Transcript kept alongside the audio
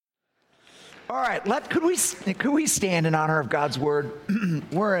All right, could we stand in honor of God's word?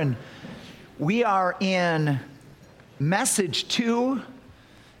 We are in message 2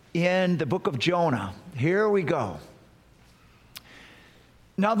 in the book of Jonah. Here we go.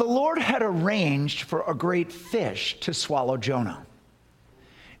 Now the Lord had arranged for a great fish to swallow Jonah.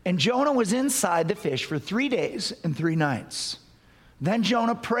 And Jonah was inside the fish for 3 days and 3 nights. Then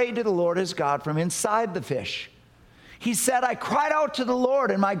Jonah prayed to the Lord his God from inside the fish. He said, I cried out to the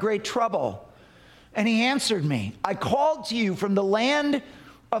Lord in my great trouble, and he answered me. I called to you from the land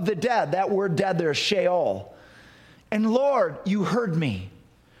of the dead. That word dead there is Sheol. And Lord, you heard me.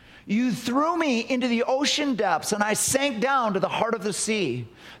 You threw me into the ocean depths, and I sank down to the heart of the sea.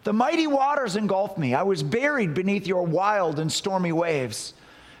 The mighty waters engulfed me. I was buried beneath your wild and stormy waves.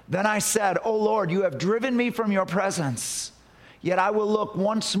 Then I said, O Lord, you have driven me from your presence. Yet I will look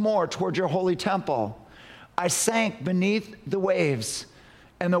once more toward your holy temple. I sank beneath the waves,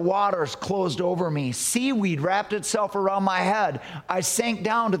 and the waters closed over me. Seaweed wrapped itself around my head. I sank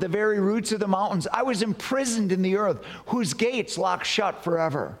down to the very roots of the mountains. I was imprisoned in the earth, whose gates locked shut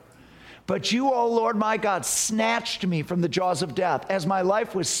forever. But you, O Lord my God, snatched me from the jaws of death. As my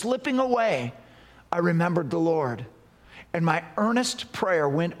life was slipping away, I remembered the Lord, and my earnest prayer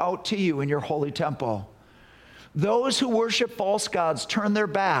went out to you in your holy temple. Those who worship false gods turn their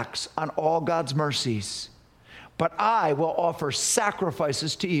backs on all God's mercies. But I will offer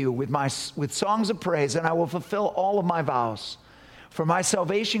sacrifices to you with songs of praise, and I will fulfill all of my vows. For my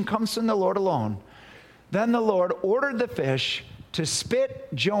salvation comes from the Lord alone. Then the Lord ordered the fish to spit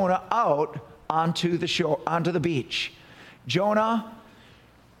Jonah out onto the beach.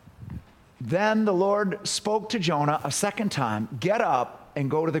 Then the Lord spoke to Jonah a second time, get up and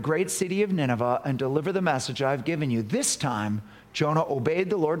go to the great city of Nineveh and deliver the message I've given you. This time, Jonah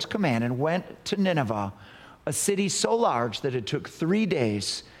obeyed the Lord's command and went to Nineveh, a city so large that it took 3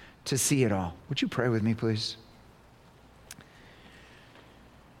 days to see it all. Would you pray with me, please?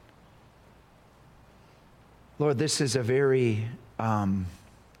 Lord, this is a very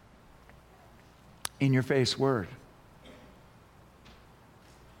in-your-face word.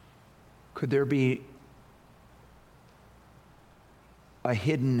 Could there be a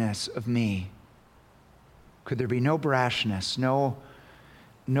hiddenness of me? Could there be no brashness,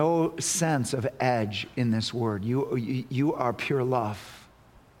 no sense of edge in this word? You are pure love,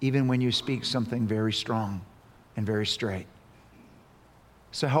 even when you speak something very strong and very straight.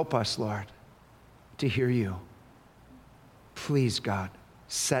 So help us, Lord, to hear you. Please, God,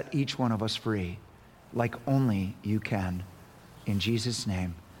 set each one of us free like only you can. In Jesus'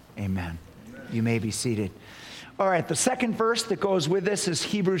 name, amen. You may be seated. All right, the second verse that goes with this is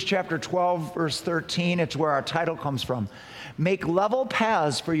Hebrews chapter 12, verse 13. It's where our title comes from. Make level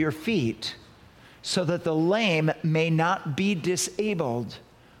paths for your feet so that the lame may not be disabled,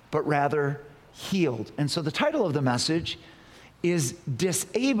 but rather healed. And so the title of the message is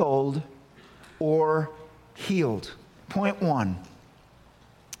Disabled or Healed. Point 1.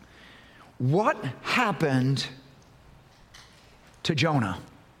 What happened to Jonah?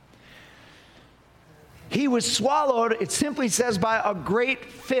 He was swallowed, it simply says, by a great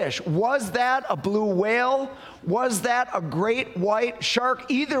fish. Was that a blue whale? Was that a great white shark?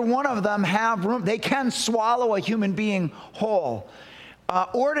 Either one of them have room. They can swallow a human being whole.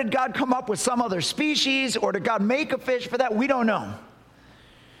 Or did God come up with some other species? Or did God make a fish for that? We don't know.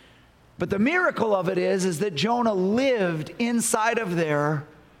 But the miracle of it is that Jonah lived inside of there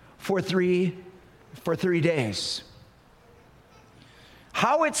for 3 days.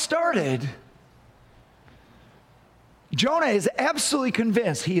 How it started, Jonah is absolutely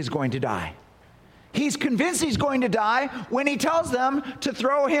convinced he is going to die. He's convinced he's going to die when he tells them to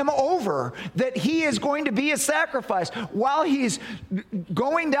throw him over, that he is going to be a sacrifice. While he's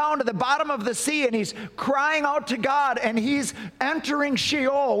going down to the bottom of the sea and he's crying out to God and he's entering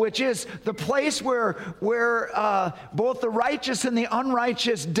Sheol, which is the place where both the righteous and the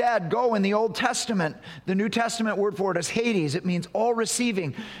unrighteous dead go in the Old Testament. The New Testament word for it is Hades. It means all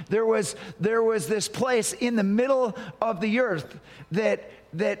receiving. There was this place in the middle of the earth that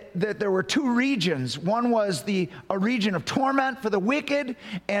there were 2 regions. One was a region of torment for the wicked,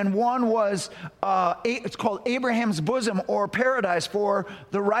 and one was, it's called Abraham's bosom or paradise for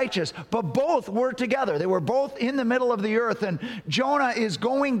the righteous. But both were together. They were both in the middle of the earth, and Jonah is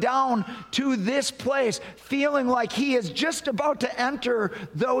going down to this place, feeling like he is just about to enter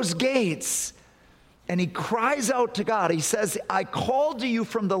those gates. And he cries out to God. He says, I called to you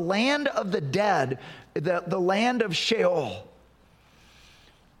from the land of the dead, the land of Sheol.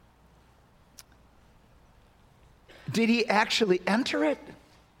 Did he actually enter it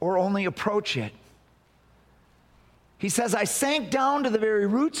or only approach it? He says, I sank down to the very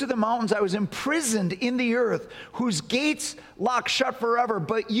roots of the mountains. I was imprisoned in the earth, whose gates lock shut forever.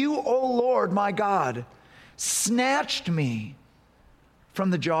 But you, O Lord, my God, snatched me from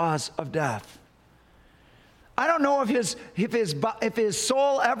the jaws of death. I don't know if his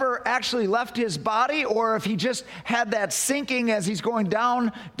soul ever actually left his body or if he just had that sinking as he's going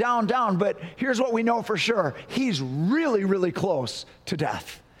down, down, down. But here's what we know for sure. He's really, really close to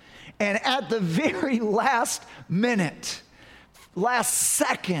death. And at the very last minute, last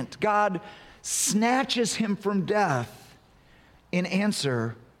second, God snatches him from death in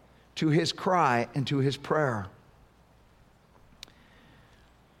answer to his cry and to his prayer.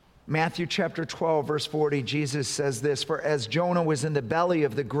 Matthew chapter 12, verse 40, Jesus says this, for as Jonah was in the belly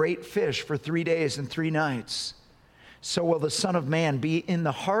of the great fish for 3 days and 3 nights, so will the Son of Man be in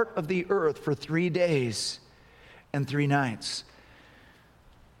the heart of the earth for 3 days and 3 nights.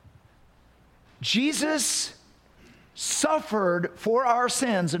 Jesus suffered for our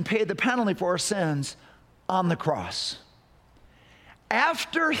sins and paid the penalty for our sins on the cross.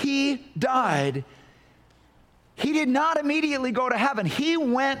 After he died, he did not immediately go to heaven. He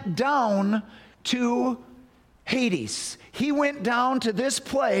went down to Hades. He went down to this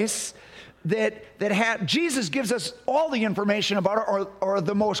place that had, Jesus gives us all the information about it, or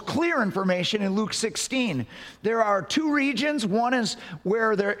the most clear information in Luke 16. There are 2 regions. One is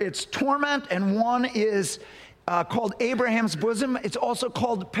where it's torment, and one is called Abraham's bosom. It's also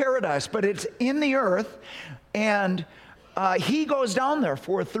called paradise, but it's in the earth, and he goes down there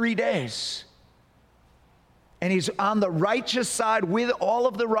for 3 days. And he's on the righteous side with all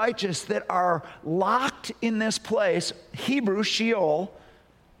of the righteous that are locked in this place. Hebrew, Sheol.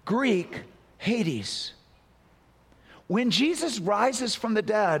 Greek, Hades. When Jesus rises from the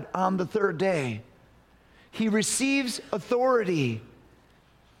dead on the 3rd day, he receives authority,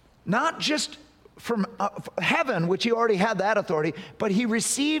 not just from heaven, which he already had that authority, but he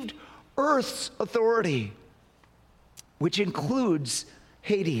received earth's authority, which includes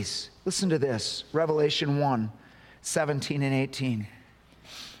Hades. Listen to this, Revelation 1, 17 and 18.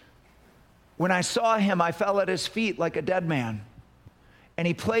 When I saw him, I fell at his feet like a dead man. And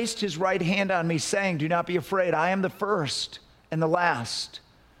he placed his right hand on me, saying, do not be afraid. I am the first and the last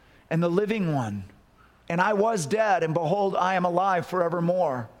and the living one. And I was dead, and behold, I am alive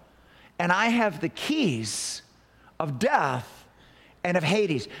forevermore. And I have the keys of death and of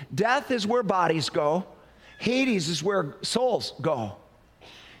Hades. Death is where bodies go. Hades is where souls go.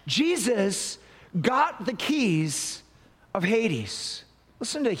 Jesus got the keys of Hades.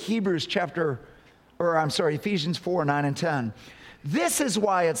 Listen to Ephesians 4, 9 and 10. This is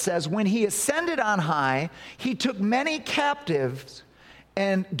why it says, when he ascended on high, he took many captives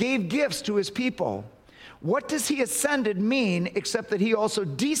and gave gifts to his people. What does he ascended mean except that he also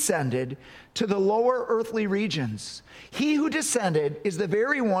descended to the lower earthly regions? He who descended is the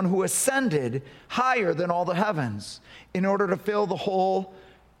very one who ascended higher than all the heavens in order to fill the whole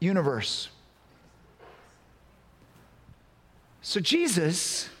universe. So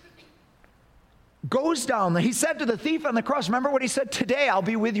Jesus goes down there. He said to the thief on the cross, remember what he said? Today I'll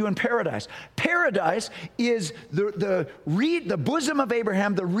be with you in paradise. Paradise is the bosom of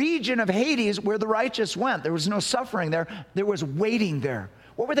Abraham, the region of Hades where the righteous went. There was no suffering there. There was waiting there.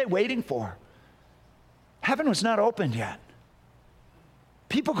 What were they waiting for? Heaven was not opened yet.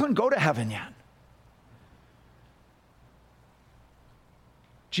 People couldn't go to heaven yet.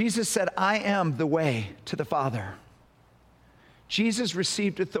 Jesus said, I am the way to the Father. Jesus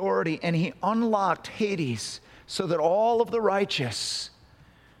received authority, and he unlocked Hades so that all of the righteous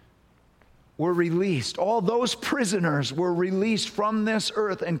were released. All those prisoners were released from this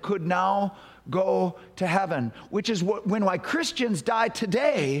earth and could now go to heaven, which is why Christians die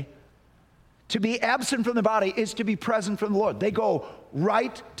today. To be absent from the body is to be present from the Lord. They go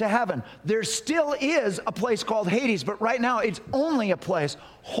right to heaven. There still is a place called Hades, but right now it's only a place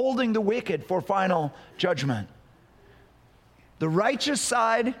holding the wicked for final judgment. The righteous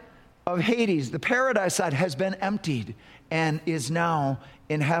side of Hades, the paradise side, has been emptied and is now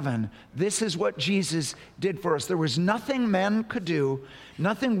in heaven. This is what Jesus did for us. There was nothing men could do,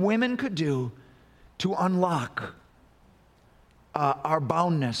 nothing women could do to unlock our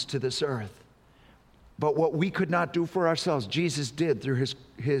boundness to this earth. But what we could not do for ourselves, Jesus did through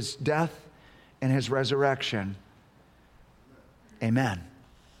his death and his resurrection. Amen.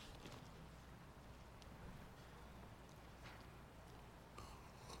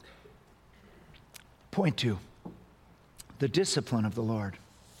 Point 2, the discipline of the Lord.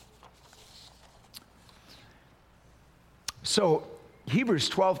 So Hebrews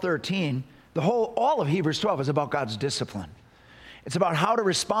 12:13, all of Hebrews 12 is about God's discipline. It's about how to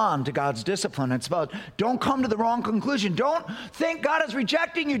respond to God's discipline. It's about don't come to the wrong conclusion. Don't think God is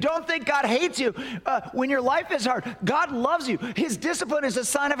rejecting you. Don't think God hates you when your life is hard. God loves you. His discipline is a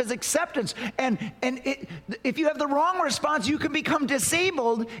sign of his acceptance. If you have the wrong response, you can become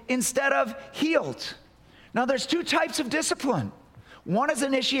disabled instead of healed. Now, there's two types of discipline. One is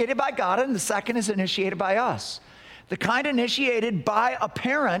initiated by God, and the second is initiated by us. The kind initiated by a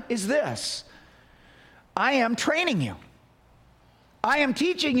parent is this: I am training you. I am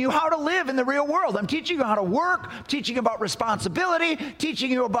teaching you how to live in the real world. I'm teaching you how to work, teaching you about responsibility,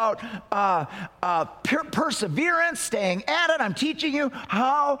 teaching you about perseverance, staying at it. I'm teaching you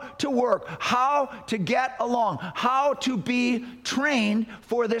how to work, how to get along, how to be trained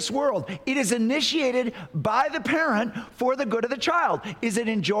for this world. It is initiated by the parent for the good of the child. Is it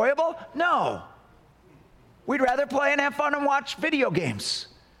enjoyable? No. We'd rather play and have fun and watch video games.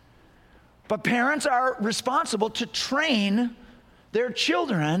 But parents are responsible to train their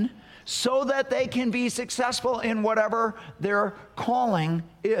children so that they can be successful in whatever their calling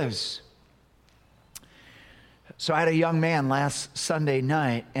is. So I had a young man last Sunday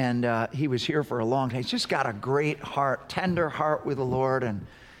night, and he was here for a long time. He's just got a great heart, tender heart with the Lord,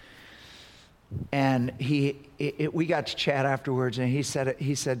 and we got to chat afterwards, and he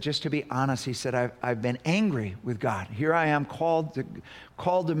said, just to be honest, he said, I've been angry with God. Here I am called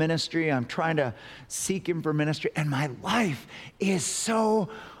to ministry. I'm trying to seek him for ministry, and my life is so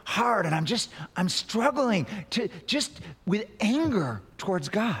hard, and I'm struggling with anger towards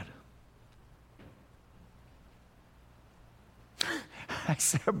God. I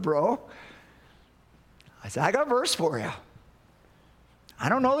said, bro, I got a verse for you. I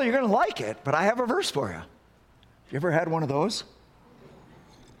don't know that you're going to like it, but I have a verse for you. You ever had one of those?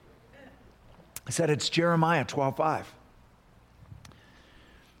 I said, it's Jeremiah 12:5.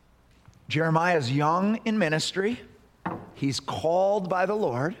 Jeremiah is young in ministry. He's called by the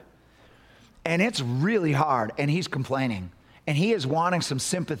Lord, and it's really hard, and he's complaining, and he is wanting some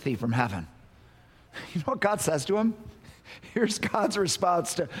sympathy from heaven. You know what God says to him? Here's God's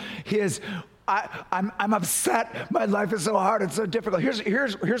response to his, I'm upset. My life is so hard. It's so difficult.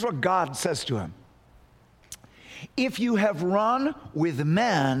 Here's what God says to him. If you have run with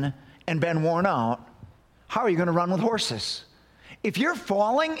men and been worn out, how are you going to run with horses? If you're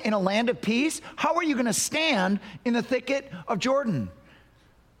falling in a land of peace, how are you going to stand in the thicket of Jordan?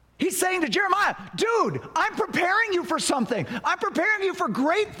 He's saying to Jeremiah, dude, I'm preparing you for something. I'm preparing you for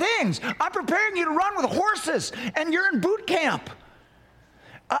great things. I'm preparing you to run with horses, and you're in boot camp.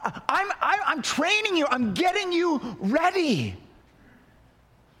 I'm training you. I'm getting you ready.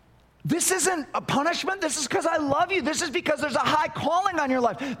 This isn't a punishment. This is because I love you. This is because there's a high calling on your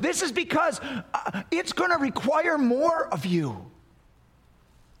life. This is because it's going to require more of you.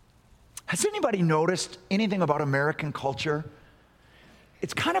 Has anybody noticed anything about American culture?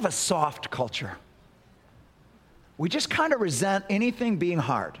 It's kind of a soft culture. We just kind of resent anything being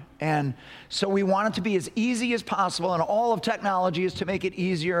hard. And so we want it to be as easy as possible, and all of technology is to make it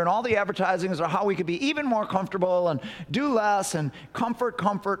easier, and all the advertising is how we could be even more comfortable and do less, and comfort.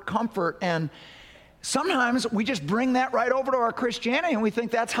 And sometimes we just bring that right over to our Christianity, and we think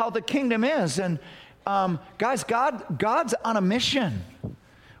that's how the kingdom is. And guys, God's on a mission.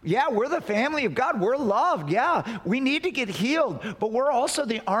 Yeah, we're the family of God. We're loved. Yeah, we need to get healed, but we're also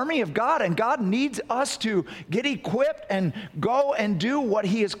the army of God, and God needs us to get equipped and go and do what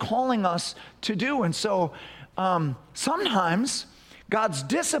he is calling us to do. And so sometimes God's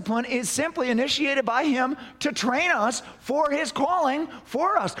discipline is simply initiated by him to train us for his calling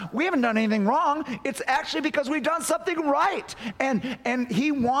for us. We haven't done anything wrong. It's actually because we've done something right. And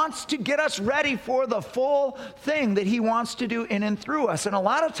he wants to get us ready for the full thing that he wants to do in and through us. And a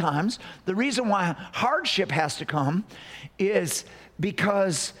lot of times, the reason why hardship has to come is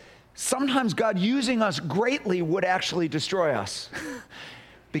because sometimes God using us greatly would actually destroy us.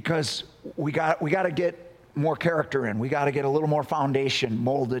 Because we got to get more character in. We got to get a little more foundation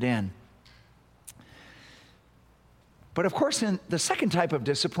molded in. But of course, in the second type of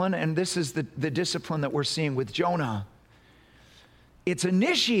discipline, and this is the discipline that we're seeing with Jonah, it's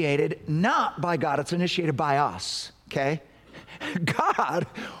initiated not by God, it's initiated by us, okay? God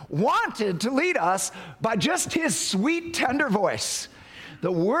wanted to lead us by just his sweet, tender voice.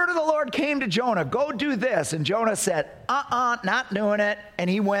 The word of the Lord came to Jonah, go do this. And Jonah said, not doing it. And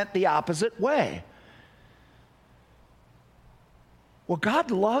he went the opposite way. Well,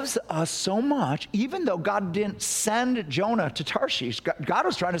 God loves us so much, even though God didn't send Jonah to Tarshish. God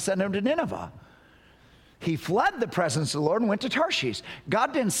was trying to send him to Nineveh. He fled the presence of the Lord and went to Tarshish.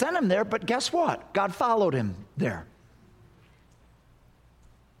 God didn't send him there, but guess what? God followed him there.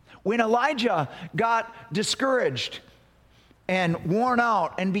 When Elijah got discouraged and worn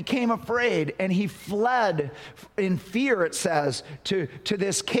out and became afraid, and he fled in fear, it says, to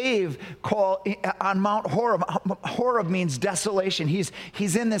this cave called on Mount Horeb. Horeb means desolation.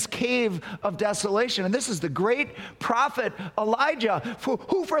 He's in this cave of desolation. And this is the great prophet Elijah,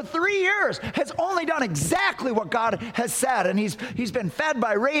 who for 3 years has only done exactly what God has said. And he's been fed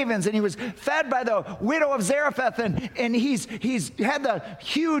by ravens, and he was fed by the widow of Zarephath, and he's had the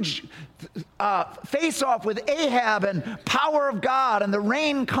huge face-off with Ahab and power of God and the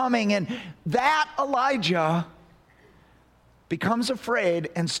rain coming, and that Elijah becomes afraid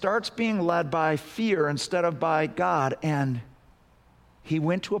and starts being led by fear instead of by God, and he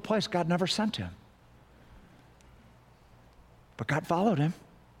went to a place God never sent him. But God followed him.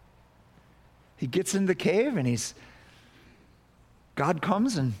 He gets into the cave, and God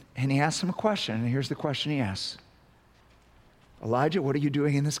comes and he asks him a question, and here's the question he asks. Elijah, what are you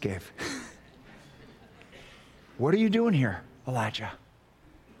doing in this cave? What are you doing here, Elijah?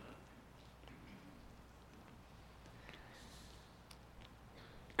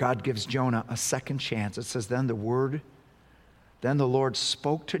 God gives Jonah a second chance. It says, then the Lord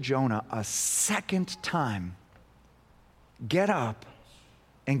spoke to Jonah a second time. Get up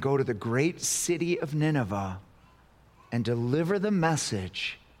and go to the great city of Nineveh and deliver the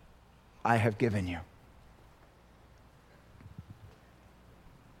message I have given you.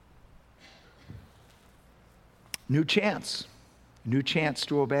 New chance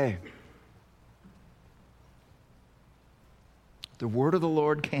to obey. The word of the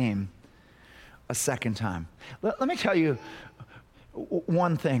Lord came a second time. Let me tell you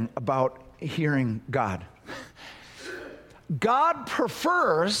one thing about hearing God. God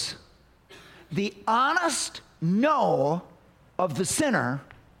prefers the honest no of the sinner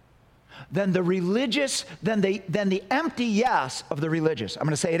than the empty yes of the religious. I'm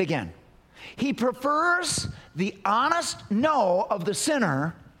going to say it again. He prefers the honest no of the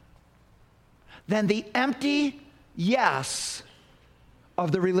sinner than the empty yes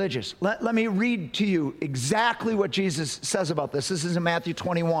of the religious. Let me read to you exactly what Jesus says about this. This is in Matthew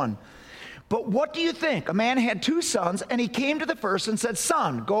 21. But what do you think? A man had 2 sons, and he came to the first and said,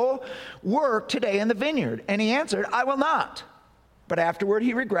 Son, go work today in the vineyard. And he answered, I will not. But afterward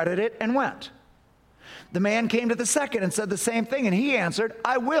he regretted it and went. The man came to the second and said the same thing, and he answered,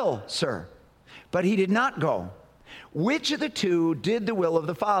 I will, sir. But he did not go. Which of the 2 did the will of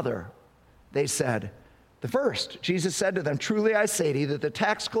the Father? They said, the first. Jesus said to them, truly I say to you that the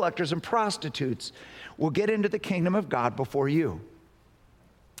tax collectors and prostitutes will get into the kingdom of God before you.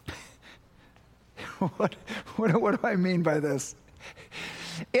 What do I mean by this?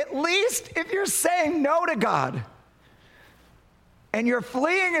 At least if you're saying no to God and you're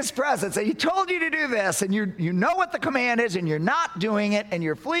fleeing his presence, and he told you to do this, and you know what the command is, and you're not doing it, and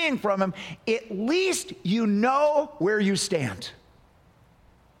you're fleeing from him, at least you know where you stand.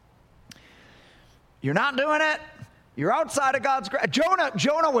 You're not doing it. You're outside of God's grace.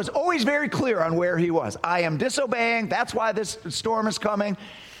 Jonah was always very clear on where he was. I am disobeying. That's why this storm is coming.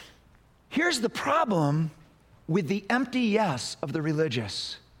 Here's the problem with the empty yes of the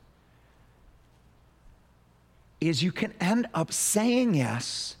religious. Is you can end up saying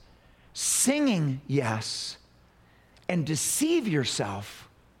yes, singing yes, and deceive yourself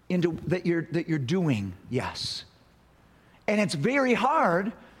into that you're doing yes. And it's very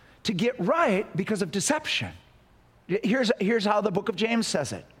hard to get right because of deception. Here's how the book of James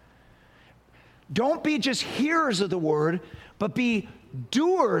says it. Don't be just hearers of the word, but be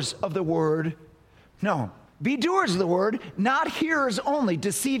doers of the word. No, be doers of the word, not hearers only,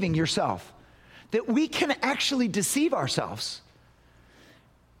 deceiving yourself. That we can actually deceive ourselves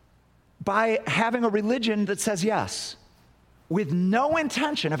by having a religion that says yes, with no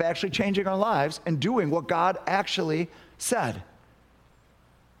intention of actually changing our lives and doing what God actually said.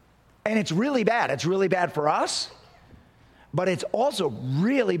 And it's really bad. It's really bad for us, but it's also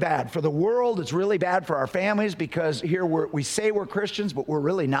really bad for the world. It's really bad for our families, because here we say we're Christians, but we're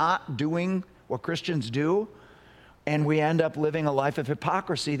really not doing what Christians do. And we end up living a life of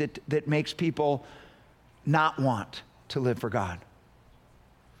hypocrisy that makes people not want to live for God.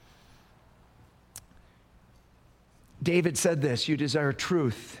 David said this, you desire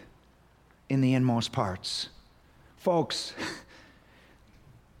truth in the inmost parts. Folks,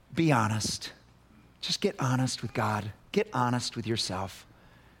 be honest. Just get honest with God. Get honest with yourself.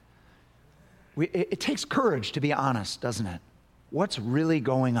 It takes courage to be honest, doesn't it? What's really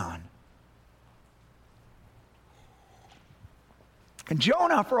going on? And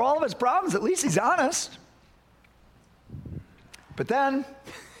Jonah, for all of his problems, at least he's honest. But then,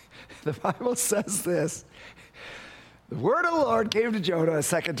 the Bible says this. The word of the Lord came to Jonah a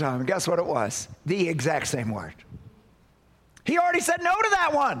second time. And guess what it was? The exact same word. He already said no to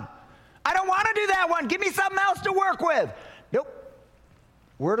that one. I don't want to do that one. Give me something else to work with. Nope.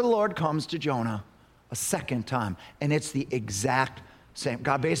 Word of the Lord comes to Jonah a second time, and it's the exact same.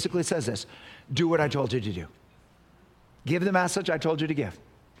 God basically says this: do what I told you to do. Give the message I told you to give.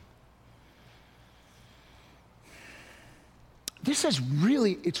 It's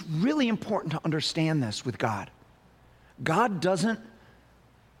really important to understand this with God. God doesn't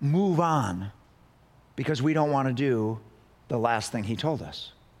move on because we don't want to do the last thing he told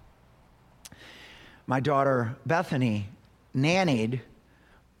us. My daughter Bethany nannied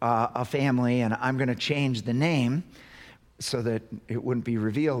a family, and I'm going to change the name so that it wouldn't be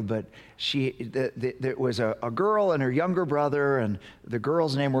revealed, but there was a girl and her younger brother, and the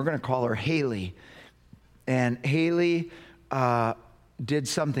girl's name, we're going to call her Haley. And Haley did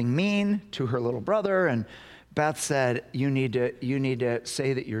something mean to her little brother, and Beth said, you need to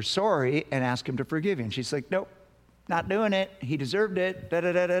say that you're sorry and ask him to forgive you. And she's like, nope, not doing it. He deserved it. Da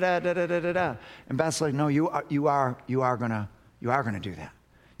da da da da da da da da. And Beth's like, no, you are gonna do that.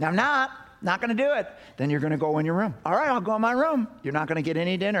 Now I'm not gonna do it. Then you're gonna go in your room. All right, I'll go in my room. You're not gonna get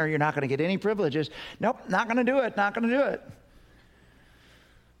any dinner. You're not gonna get any privileges. Nope, not gonna do it. Not gonna do it.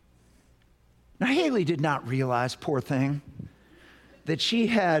 Now Haley did not realize, poor thing, that she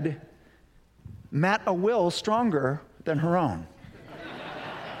had met a will stronger than her own.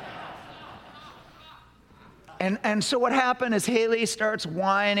 And so what happened is Haley starts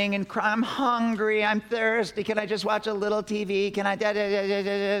whining and crying, I'm hungry, I'm thirsty, can I just watch a little TV? Can I da da da da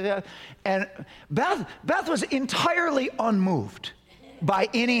da da? And Beth was entirely unmoved by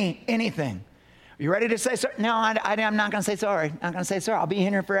anything. Are you ready to say sorry? No, I'm not going to say sorry. I'm not going to say sorry. I'll be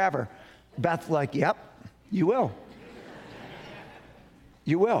in here forever. Beth's like, yep, you will.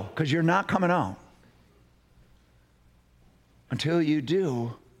 You will, because you're not coming out until you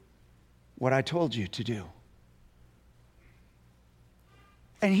do what I told you to do.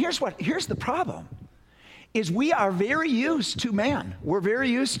 And here's the problem, is we are very used to man. We're very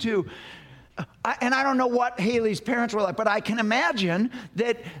used to, and I don't know what Haley's parents were like, but I can imagine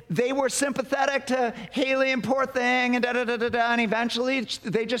that they were sympathetic to Haley and poor thing and da-da-da-da-da, and eventually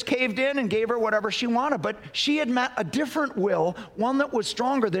they just caved in and gave her whatever she wanted. But she had met a different will, one that was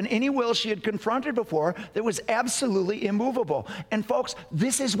stronger than any will she had confronted before, that was absolutely immovable. And folks,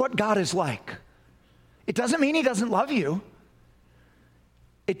 this is what God is like. It doesn't mean he doesn't love you.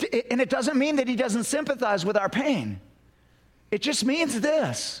 And it doesn't mean that he doesn't sympathize with our pain. It just means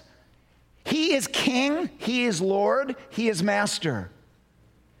this: he is king, he is Lord, he is master.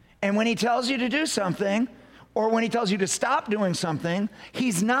 And when he tells you to do something, or when he tells you to stop doing something,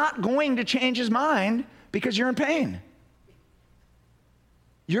 he's not going to change his mind because you're in pain.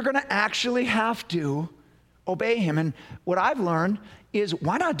 You're going to actually have to obey him. And what I've learned is,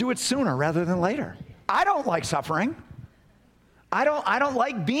 why not do it sooner rather than later? I don't like suffering. I don't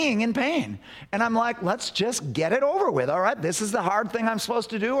like being in pain. And I'm like, let's just get it over with. All right, this is the hard thing I'm supposed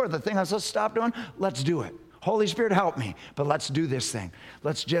to do, or the thing I'm supposed to stop doing. Let's do it. Holy Spirit, help me. But let's do this thing.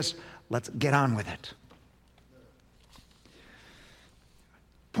 Let's get on with it.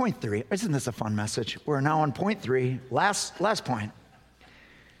 Point 3. Isn't this a fun message? We're now on point 3. Last point.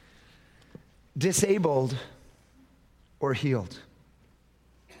 Disabled or healed.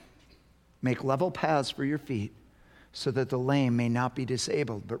 Make level paths for your feet, so that the lame may not be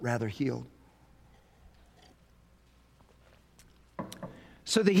disabled, but rather healed.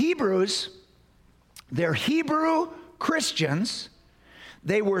 So the Hebrews, they're Hebrew Christians.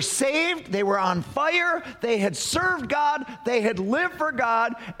 They were saved, they were on fire, they had served God, they had lived for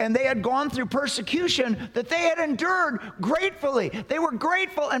God, and they had gone through persecution that they had endured gratefully. They were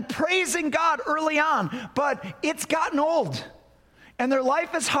grateful and praising God early on, but it's gotten old. And their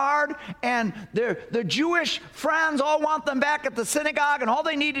life is hard, and their Jewish friends all want them back at the synagogue, and all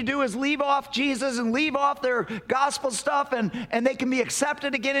they need to do is leave off Jesus and leave off their gospel stuff, and they can be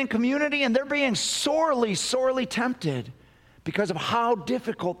accepted again in community, and they're being sorely, sorely tempted because of how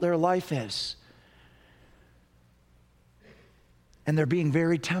difficult their life is. And they're being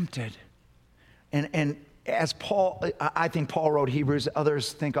very tempted. And as Paul, I think Paul wrote Hebrews,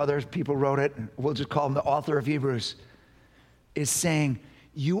 others think other people wrote it, we'll just call him the author of Hebrews, is saying,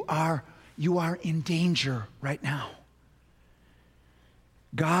 you are in danger right now.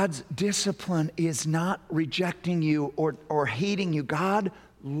 God's discipline is not rejecting you or hating you. God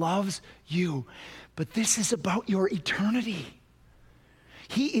loves you. But this is about your eternity.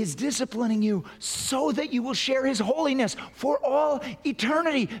 He is disciplining you so that you will share his holiness for all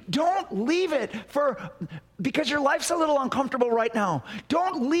eternity. Don't leave it because your life's a little uncomfortable right now.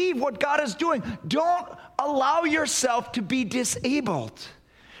 Don't leave what God is doing. Don't allow yourself to be disabled,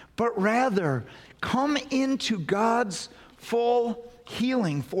 but rather come into God's full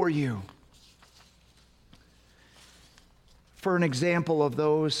healing for you. For an example of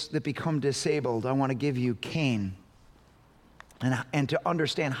those that become disabled, I want to give you Cain. And to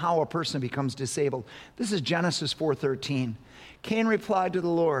understand how a person becomes disabled. This is Genesis 4:13. Cain replied to the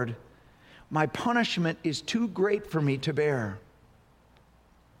Lord, "My punishment is too great for me to bear.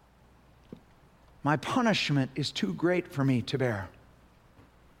 My punishment is too great for me to bear."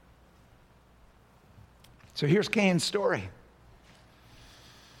 So here's Cain's story.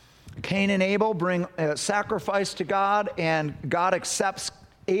 Cain and Abel bring a sacrifice to God, and God accepts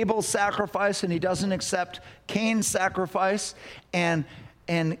Abel's sacrifice, and he doesn't accept Cain's sacrifice, and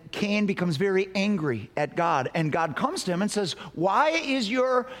Cain becomes very angry at God, and God comes to him and says, "Why is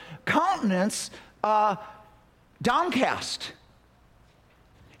your countenance downcast?"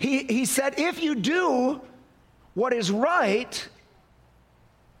 He said, "If you do what is right,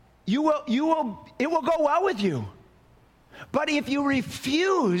 it will go well with you. But if you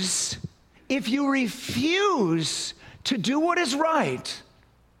refuse to do what is right,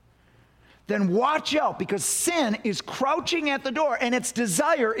 then watch out, because sin is crouching at the door and its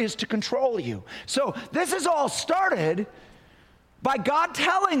desire is to control you." So this is all started by God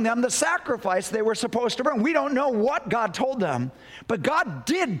telling them the sacrifice they were supposed to bring. We don't know what God told them, but God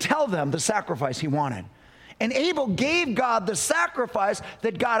did tell them the sacrifice he wanted. And Abel gave God the sacrifice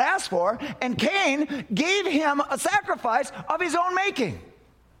that God asked for, and Cain gave him a sacrifice of his own making.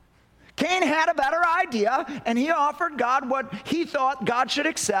 Cain had a better idea, and he offered God what he thought God should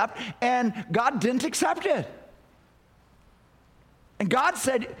accept, and God didn't accept it. And God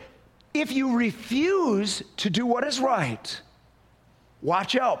said, if you refuse to do what is right,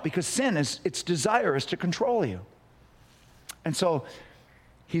 watch out, because sin its desire is to control you. And so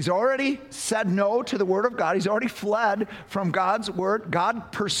he's already said no to the word of God. He's already fled from God's word.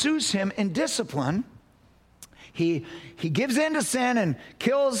 God pursues him in discipline. He gives in to sin and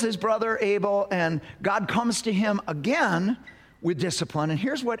kills his brother Abel, and God comes to him again with discipline. And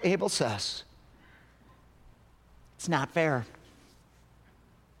here's what Abel says: "It's not fair.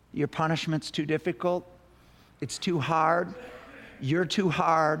 Your punishment's too difficult. It's too hard. You're too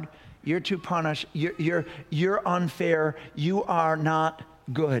hard. You're too punished. You're unfair. You are not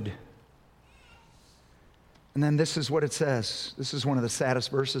good." And then this is what it says. This is one of the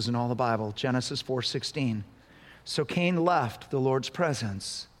saddest verses in all the Bible, Genesis 4:16. "So Cain left the Lord's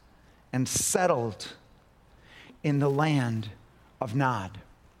presence and settled in the land of Nod."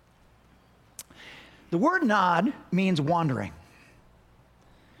 The word Nod means wandering.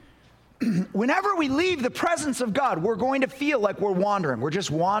 Whenever we leave the presence of God, we're going to feel like we're wandering. We're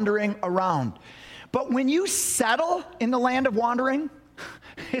just wandering around. But when you settle in the land of wandering,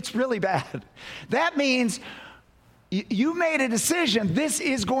 it's really bad. That means you made a decision. This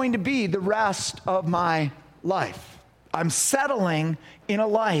is going to be the rest of my life. I'm settling in a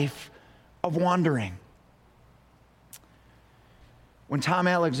life of wandering. When Tom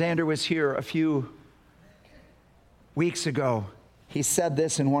Alexander was here a few weeks ago, he said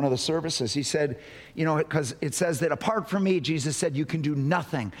this in one of the services. He said, because it says that apart from me, Jesus said, you can do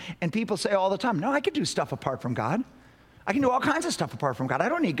nothing. And people say all the time, no, I can do stuff apart from God. I can do all kinds of stuff apart from God. I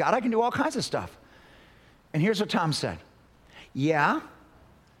don't need God. I can do all kinds of stuff. And here's what Tom said. Yeah,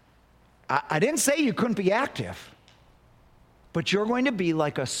 I didn't say you couldn't be active, but you're going to be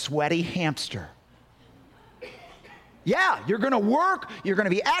like a sweaty hamster. Yeah, you're going to work, you're going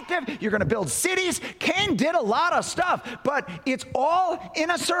to be active, you're going to build cities. Cain did a lot of stuff, but it's all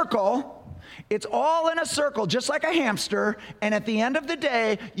in a circle. It's all in a circle, just like a hamster, and at the end of the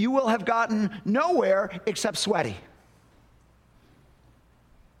day, you will have gotten nowhere except sweaty.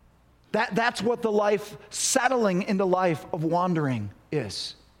 That's what the life, settling into life of wandering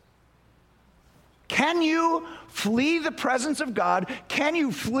is. Can you flee the presence of God? Can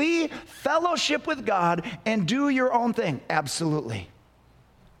you flee fellowship with God and do your own thing? Absolutely.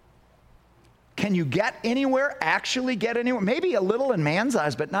 Can you get anywhere, actually get anywhere? Maybe a little in man's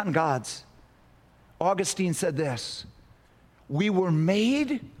eyes, but not in God's. Augustine said this: "We were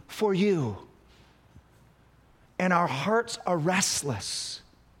made for you, and our hearts are restless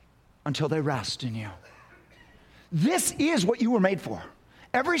until they rest in you." This is what you were made for.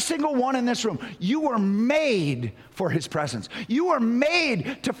 Every single one in this room, you were made for his presence. You were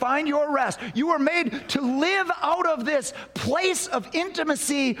made to find your rest. You were made to live out of this place of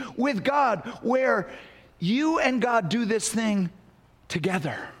intimacy with God, where you and God do this thing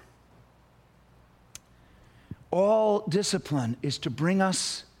together. All discipline is to bring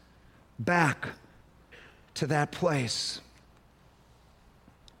us back to that place.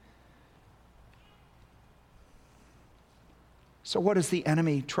 So what is the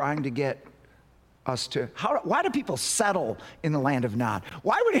enemy trying to get us to, why do people settle in the land of Nod?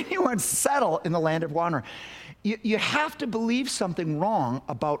 Why would anyone settle in the land of wandering? You have to believe something wrong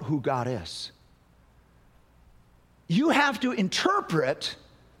about who God is. You have to interpret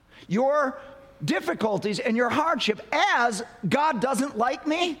your difficulties and your hardship as God doesn't like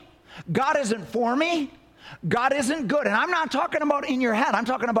me, God isn't for me, God isn't good. And I'm not talking about in your head, I'm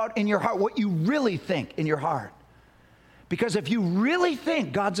talking about in your heart, what you really think in your heart. Because if you really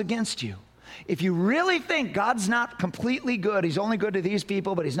think God's against you, if you really think God's not completely good, he's only good to these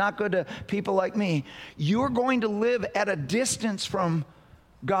people, but he's not good to people like me, you're going to live at a distance from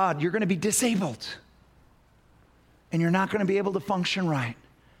God. You're going to be disabled. And you're not going to be able to function right.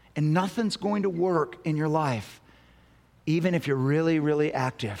 And nothing's going to work in your life, even if you're really, really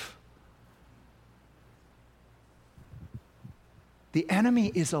active. The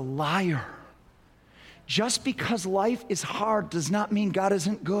enemy is a liar. Just because life is hard does not mean God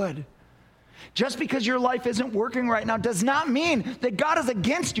isn't good. Just because your life isn't working right now does not mean that God is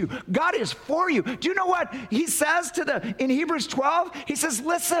against you. God is for you. Do you know what he says in Hebrews 12? He says,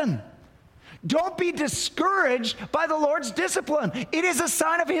 listen, don't be discouraged by the Lord's discipline. It is a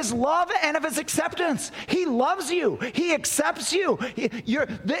sign of his love and of his acceptance. He loves you. He accepts you.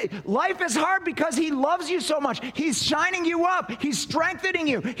 Life is hard because he loves you so much. He's shining you up. He's strengthening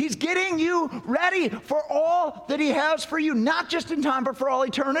you. He's getting you ready for all that he has for you, not just in time, but for all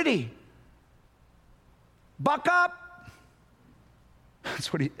eternity. Buck up.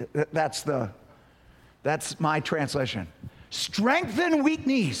 That's my translation. Strengthen weak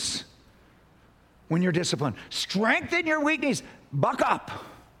knees when you're disciplined. Strengthen your weak knees. Buck up.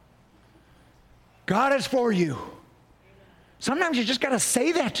 God is for you. Sometimes you just got to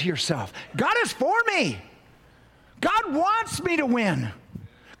say that to yourself. God is for me. God wants me to win.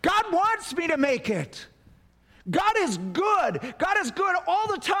 God wants me to make it. God is good. God is good all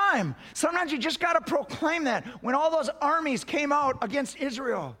the time. Sometimes you just got to proclaim that. When all those armies came out against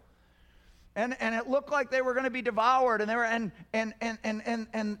Israel, and it looked like they were going to be devoured, and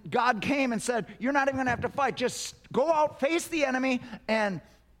God came and said, "You're not even going to have to fight. Just go out, face the enemy, and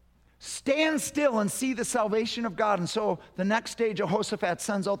stand still and see the salvation of God." And so the next day, Jehoshaphat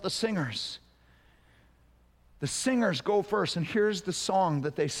sends out the singers. The singers go first, and here's the song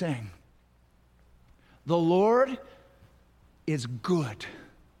that they sing. The Lord is good.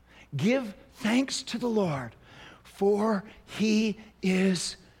 Give thanks to the Lord, for he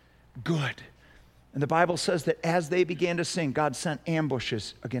is good. And the Bible says that as they began to sing, God sent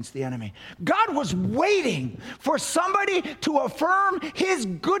ambushes against the enemy. God was waiting for somebody to affirm his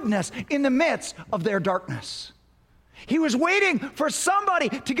goodness in the midst of their darkness. He was waiting for somebody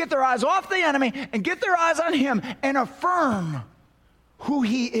to get their eyes off the enemy and get their eyes on him and affirm who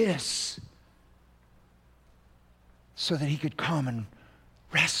he is, so that he could come and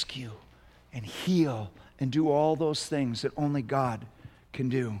rescue and heal and do all those things that only God can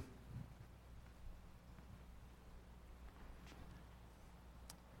do.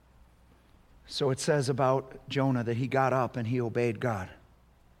 So it says about Jonah that he got up and he obeyed God.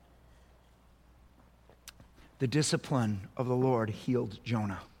 The discipline of the Lord healed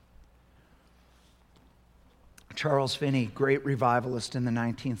Jonah. Charles Finney, great revivalist in the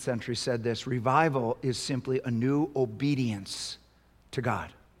 19th century, said this: revival is simply a new obedience to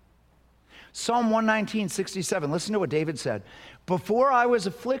God. Psalm 119:67, listen to what David said. Before I was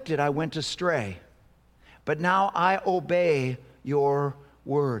afflicted, I went astray, but now I obey your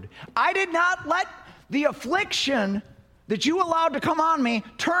word. I did not let the affliction that you allowed to come on me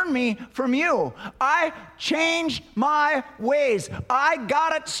turn me from you. I changed my ways. I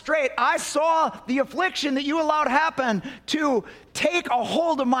got it straight. I saw the affliction that you allowed happen to take a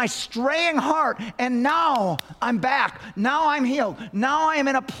hold of my straying heart, and now I'm back. Now I'm healed. Now I am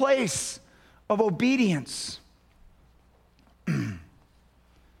in a place of obedience.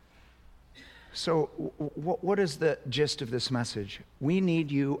 So what is the gist of this message? We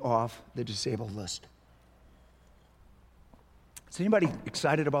need you off the disabled list. Is anybody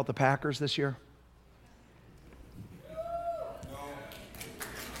excited about the Packers this year?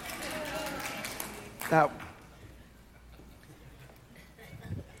 Now,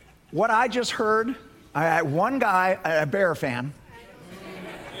 what I just heard, one guy, a Bear fan,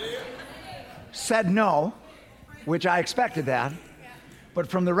 said no, which I expected that. But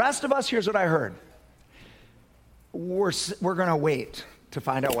from the rest of us, here's what I heard. We're going to wait to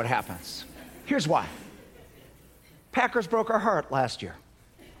find out what happens. Here's why. Packers broke our heart last year.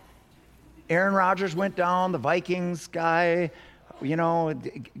 Aaron Rodgers went down, the Vikings guy,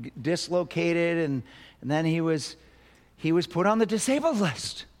 dislocated, and then he was put on the disabled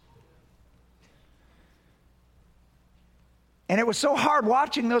list. And it was so hard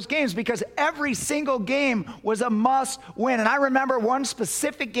watching those games because every single game was a must win. And I remember one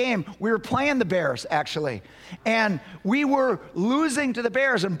specific game, we were playing the Bears, actually. And we were losing to the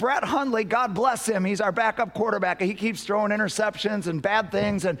Bears. And Brett Hundley, God bless him, he's our backup quarterback. He keeps throwing interceptions and bad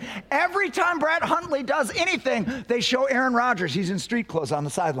things. And every time Brett Hundley does anything, they show Aaron Rodgers. He's in street clothes on the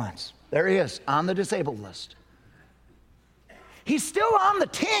sidelines. There he is, on the disabled list. He's still on the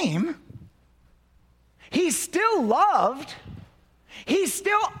team. He's still loved. He's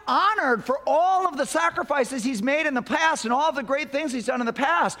still honored for all of the sacrifices he's made in the past and all of the great things he's done in the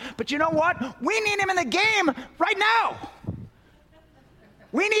past. But you know what? We need him in the game right now.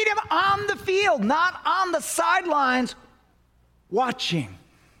 We need him on the field, not on the sidelines watching.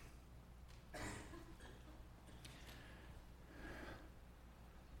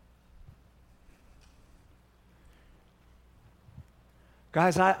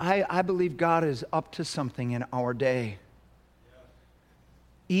 Guys, I believe God is up to something in our day.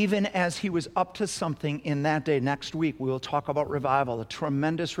 Even as he was up to something in that day. Next week, we will talk about revival. A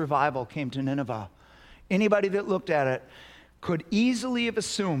tremendous revival came to Nineveh. Anybody that looked at it could easily have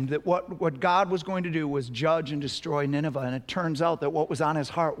assumed that what God was going to do was judge and destroy Nineveh. And it turns out that what was on his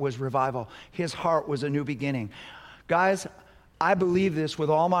heart was revival. His heart was a new beginning. Guys, I believe this with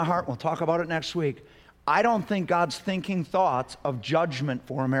all my heart. We'll talk about it next week. I don't think God's thinking thoughts of judgment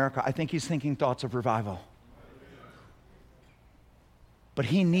for America. I think he's thinking thoughts of revival. But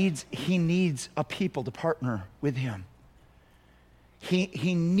he needs a people to partner with him.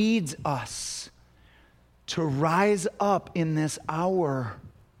 He needs us to rise up in this hour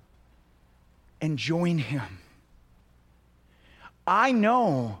and join him. I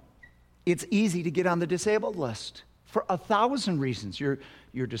know it's easy to get on the disabled list for 1,000 reasons. You're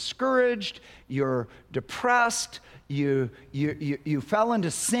discouraged, you're depressed, you fell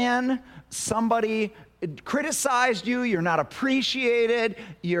into sin, somebody criticized you, you're not appreciated,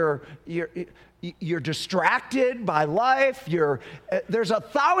 you're distracted by life, there's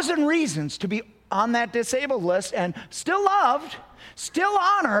 1,000 reasons to be on that disabled list and still loved, still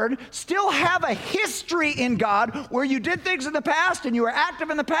honored, still have a history in God where you did things in the past and you were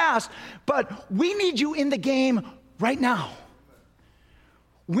active in the past, but we need you in the game right now.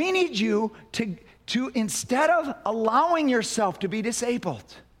 We need you to instead of allowing yourself to be disabled,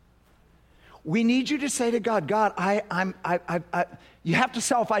 we need you to say to God, God, you have to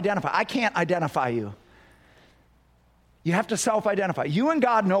self-identify. I can't identify you. You have to self-identify. You and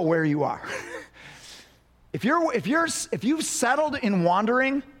God know where you are. If you've settled in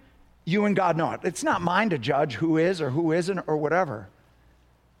wandering, you and God know it. It's not mine to judge who is or who isn't or whatever.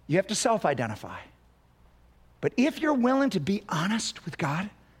 You have to self-identify. But if you're willing to be honest with God,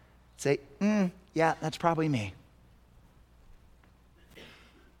 say, yeah, that's probably me.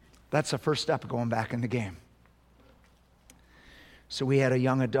 That's the first step of going back in the game. So we had a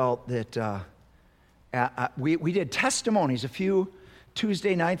young adult that we did testimonies a few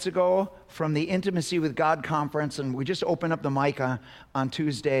Tuesday nights ago from the Intimacy with God conference, and we just opened up the mic on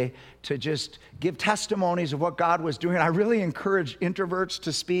Tuesday to just give testimonies of what God was doing. I really encourage introverts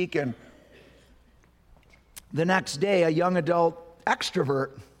to speak, and the next day, a young adult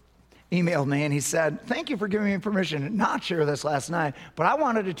extrovert emailed me and he said, thank you for giving me permission to not share this last night, but I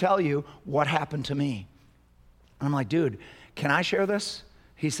wanted to tell you what happened to me. And I'm like, dude, can I share this?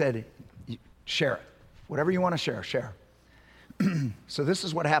 He said, share it. Whatever you want to share, share. So this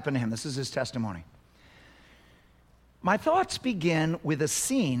is what happened to him. This is his testimony. My thoughts begin with a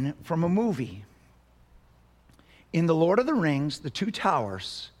scene from a movie. In The Lord of the Rings, The Two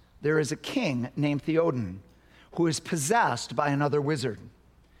Towers, there is a king named Theoden who is possessed by another wizard.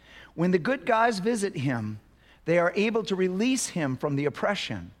 When the good guys visit him, they are able to release him from the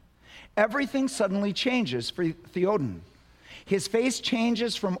oppression. Everything suddenly changes for Theoden. His face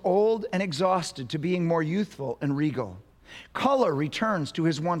changes from old and exhausted to being more youthful and regal. Color returns to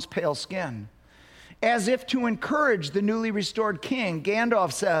his once pale skin. As if to encourage the newly restored king,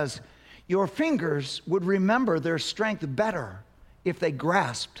 Gandalf says, your fingers would remember their strength better if they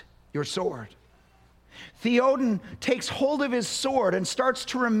grasped your sword. Theoden takes hold of his sword and starts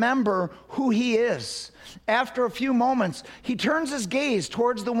to remember who he is. After a few moments, he turns his gaze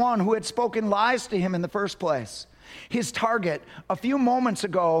towards the one who had spoken lies to him in the first place. His target, a few moments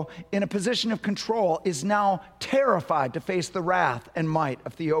ago in a position of control, is now terrified to face the wrath and might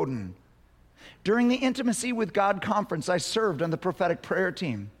of Theoden. During the Intimacy with God conference, I served on the prophetic prayer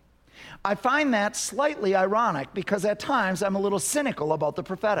team. I find that slightly ironic because at times I'm a little cynical about the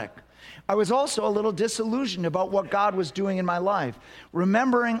prophetic. I was also a little disillusioned about what God was doing in my life,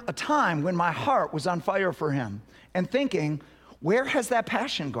 remembering a time when my heart was on fire for him and thinking, where has that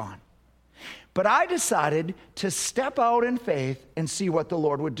passion gone? But I decided to step out in faith and see what the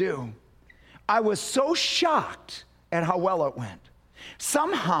Lord would do. I was so shocked at how well it went.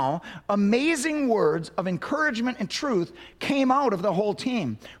 Somehow, amazing words of encouragement and truth came out of the whole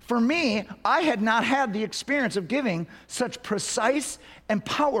team. For me, I had not had the experience of giving such precise and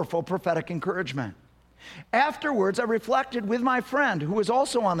powerful prophetic encouragement. Afterwards, I reflected with my friend who was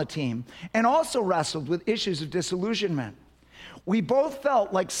also on the team and also wrestled with issues of disillusionment. We both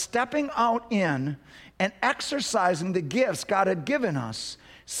felt like stepping out in and exercising the gifts God had given us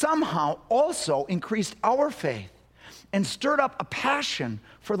somehow also increased our faith and stirred up a passion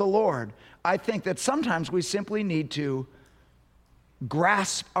for the Lord. I think that sometimes we simply need to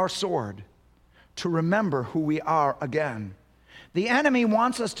grasp our sword to remember who we are again. The enemy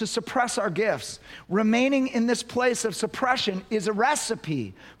wants us to suppress our gifts. Remaining in this place of suppression is a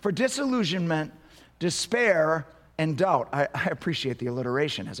recipe for disillusionment, despair, and doubt. I appreciate the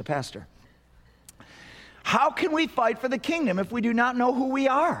alliteration as a pastor. How can we fight for the kingdom if we do not know who we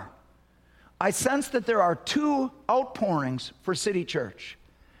are? I sense that there are two outpourings for City Church.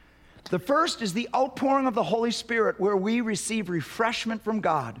 The first is the outpouring of the Holy Spirit, where we receive refreshment from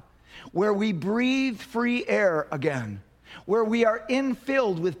God, where we breathe free air again, where we are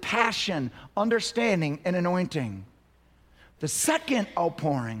infilled with passion, understanding, and anointing. The second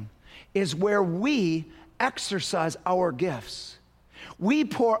outpouring is where we exercise our gifts. We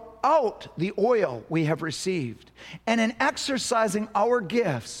pour out the oil we have received, and in exercising our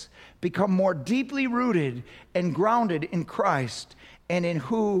gifts, become more deeply rooted and grounded in Christ and in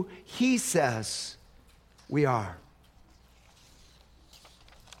who He says we are.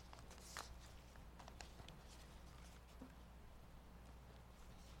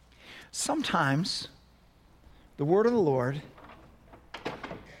 Sometimes the word of the Lord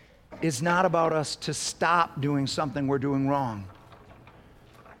is not about us to stop doing something we're doing wrong.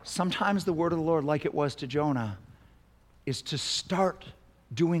 Sometimes the word of the Lord, like it was to Jonah, is to start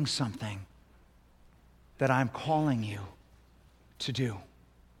doing something that I'm calling you to do.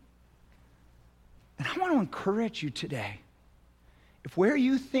 And I want to encourage you today. If where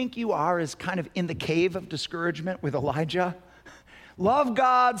you think you are is kind of in the cave of discouragement with Elijah, love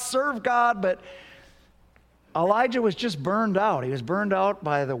God, serve God, but Elijah was just burned out. He was burned out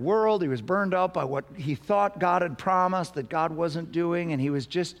by the world. He was burned out by what he thought God had promised that God wasn't doing, and he was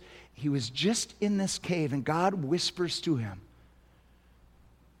just in this cave, and God whispers to him,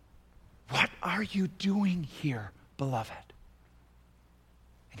 "What are you doing here, beloved?"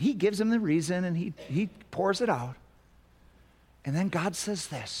 And he gives him the reason, and he pours it out. And then God says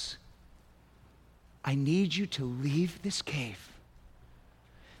this, "I need you to leave this cave.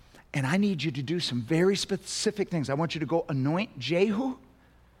 And I need you to do some very specific things. I want you to go anoint Jehu.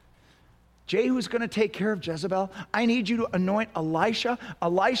 Jehu's going to take care of Jezebel. I need you to anoint Elisha.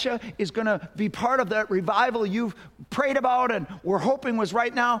 Elisha is going to be part of that revival you've prayed about and we're hoping was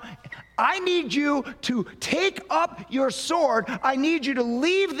right now. I need you to take up your sword. I need you to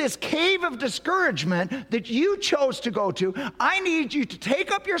leave this cave of discouragement that you chose to go to. I need you to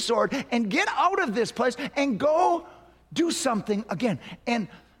take up your sword and get out of this place and go do something again." And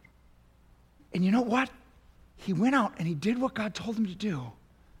you know what? He went out and he did what God told him to do.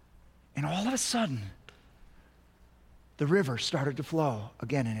 And all of a sudden, the river started to flow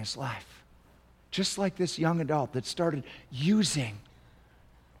again in his life. Just like this young adult that started using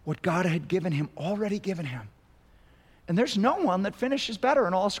what God had given him, already given him. And there's no one that finishes better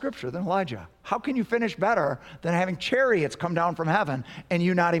in all of Scripture than Elijah. How can you finish better than having chariots come down from heaven and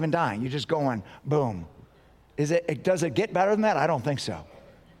you not even dying? You're just going, boom. Does it get better than that? I don't think so.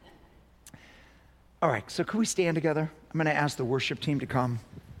 All right, so can we stand together? I'm going to ask the worship team to come.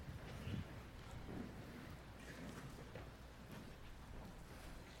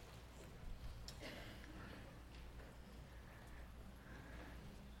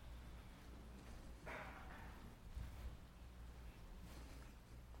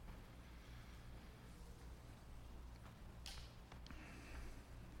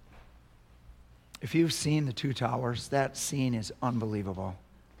 If you've seen the Two Towers, that scene is unbelievable.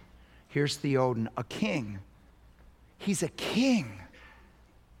 Here's Theoden, a king. He's a king.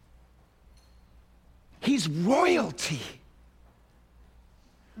 He's royalty.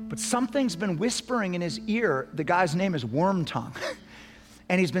 But something's been whispering in his ear. The guy's name is Wormtongue.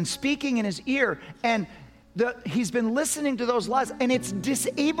 And he's been speaking in his ear, and he's been listening to those lies, and it's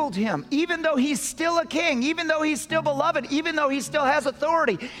disabled him. Even though he's still a king, even though he's still beloved, even though he still has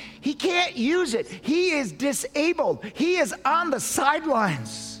authority, he can't use it. He is disabled. He is on the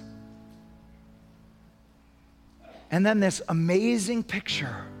sidelines. And then this amazing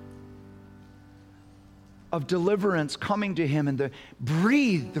picture of deliverance coming to him and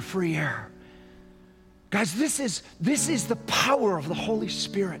breathe the free air. Guys, this is the power of the Holy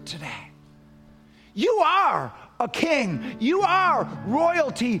Spirit today. You are a king. You are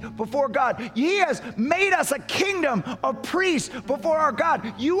royalty before God. He has made us a kingdom of priests before our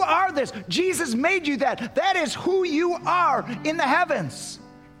God. You are this. Jesus made you that. That is who you are in the heavens.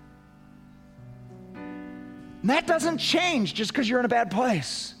 And that doesn't change just because you're in a bad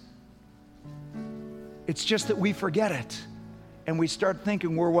place. It's just that we forget it. And we start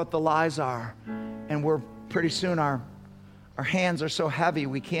thinking we're what the lies are. And we're pretty soon our hands are so heavy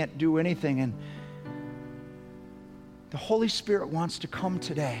we can't do anything. And the Holy Spirit wants to come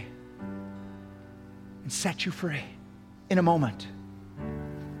today and set you free in a moment.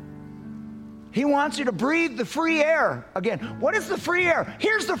 He wants you to breathe the free air again. What is the free air?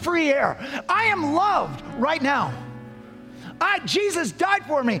 Here's the free air. I am loved right now. Jesus died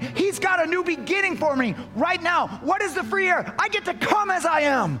for me. He's got a new beginning for me right now. What is the free air? I get to come as I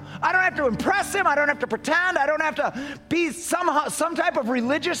am. I don't have to impress him. I don't have to pretend. I don't have to be some type of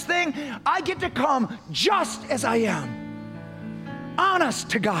religious thing. I get to come just as I am. Honest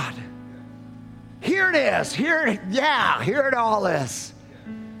to God. Here it is. Here it all is.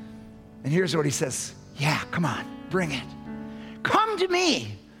 And here's what he says. Yeah, come on, bring it. Come to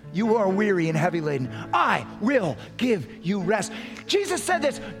me, you who are weary and heavy laden. I will give you rest. Jesus said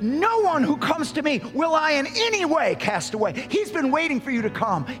this, no one who comes to me will I in any way cast away. He's been waiting for you to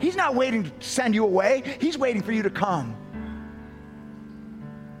come. He's not waiting to send you away. He's waiting for you to come.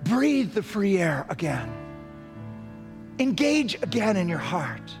 Breathe the free air again. Engage again in your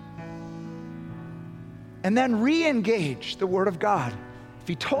heart. And then re-engage the Word of God. If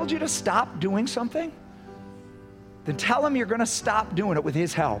he told you to stop doing something, then tell him you're going to stop doing it with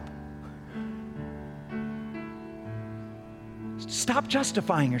his help. Stop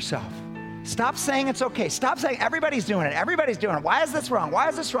justifying yourself. Stop saying it's okay. Stop saying everybody's doing it. Everybody's doing it. Why is this wrong? Why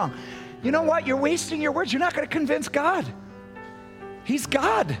is this wrong? You know what? You're wasting your words. You're not going to convince God. He's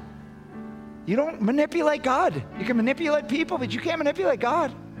God. You don't manipulate God. You can manipulate people, but you can't manipulate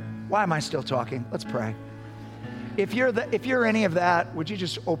God. Why am I still talking? Let's pray. If you're any of that, would you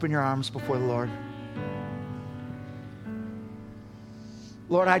just open your arms before the Lord?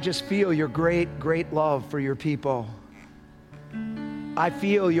 Lord, I just feel your great, great love for your people. I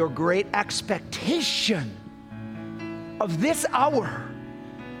feel your great expectation of this hour.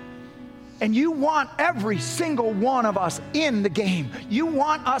 And you want every single one of us in the game. You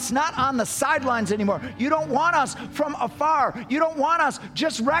want us not on the sidelines anymore. You don't want us from afar. You don't want us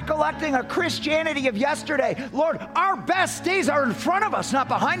just recollecting a Christianity of yesterday. Lord, our best days are in front of us, not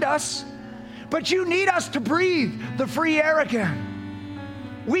behind us. But you need us to breathe the free air again.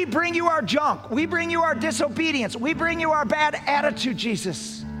 We bring you our junk. We bring you our disobedience. We bring you our bad attitude,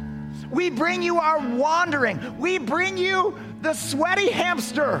 Jesus. We bring you our wandering. We bring you the sweaty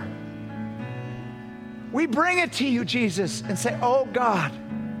hamster. We bring it to you, Jesus, and say, oh God,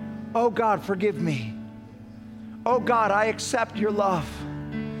 forgive me. Oh God, I accept your love.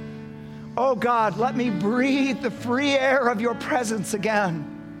 Oh God, let me breathe the free air of your presence again.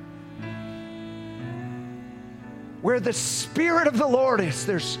 Where the Spirit of the Lord is,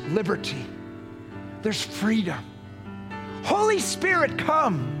 there's liberty. There's freedom. Holy Spirit,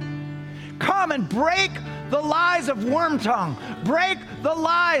 come. Come and break the lies of worm tongue. Break the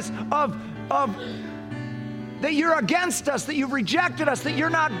lies of that you're against us, that you've rejected us, that you're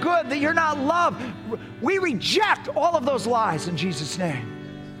not good, that you're not loved. We reject all of those lies in Jesus' name.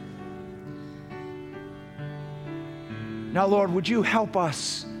 Now, Lord, would you help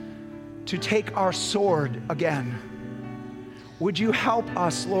us to take our sword again? Would you help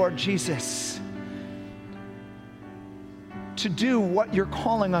us, Lord Jesus, to do what you're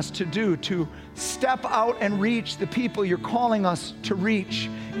calling us to do, to step out and reach the people you're calling us to reach.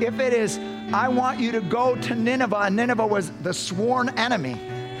 If it is, I want you to go to Nineveh, and Nineveh was the sworn enemy.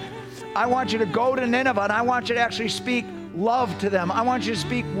 I want you to go to Nineveh, and I want you to actually speak love to them. I want you to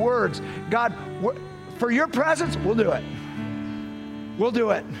speak words. God, for your presence, we'll do it. We'll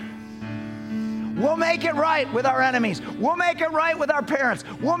do it. We'll make it right with our enemies. We'll make it right with our parents.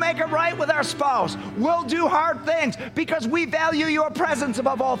 We'll make it right with our spouse. We'll do hard things because we value your presence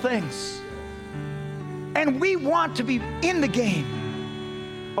above all things. And we want to be in the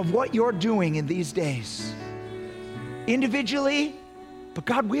game of what you're doing in these days. Individually, but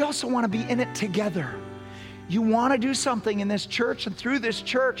God, we also want to be in it together. You want to do something in this church and through this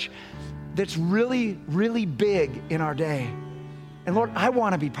church that's really, really big in our day. And Lord, I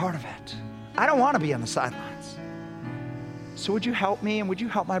want to be part of it. I don't want to be on the sidelines. So would you help me and would you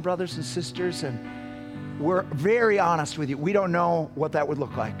help my brothers and sisters? And we're very honest with you. We don't know what that would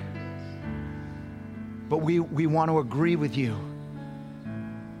look like. but we want to agree with you.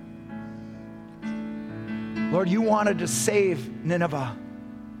 Lord, you wanted to save Nineveh.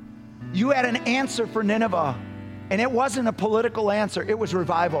 You had an answer for Nineveh, and it wasn't a political answer, it was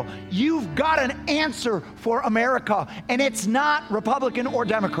revival. You've got an answer for America, and it's not Republican or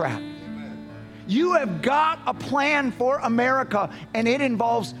Democrat. You have got a plan for America, and it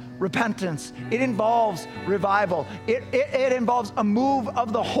involves repentance. It involves revival. It involves a move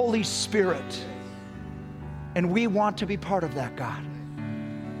of the Holy Spirit. And we want to be part of that, God.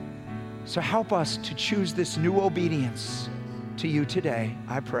 So help us to choose this new obedience to you today,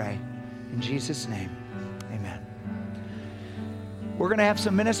 I pray. In Jesus' name, amen. We're going to have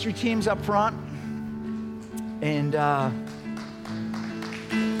some ministry teams up front. And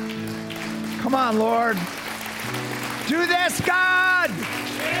come on, Lord. Do this, God.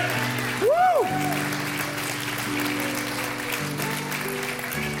 Woo!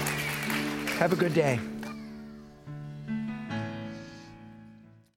 Have a good day.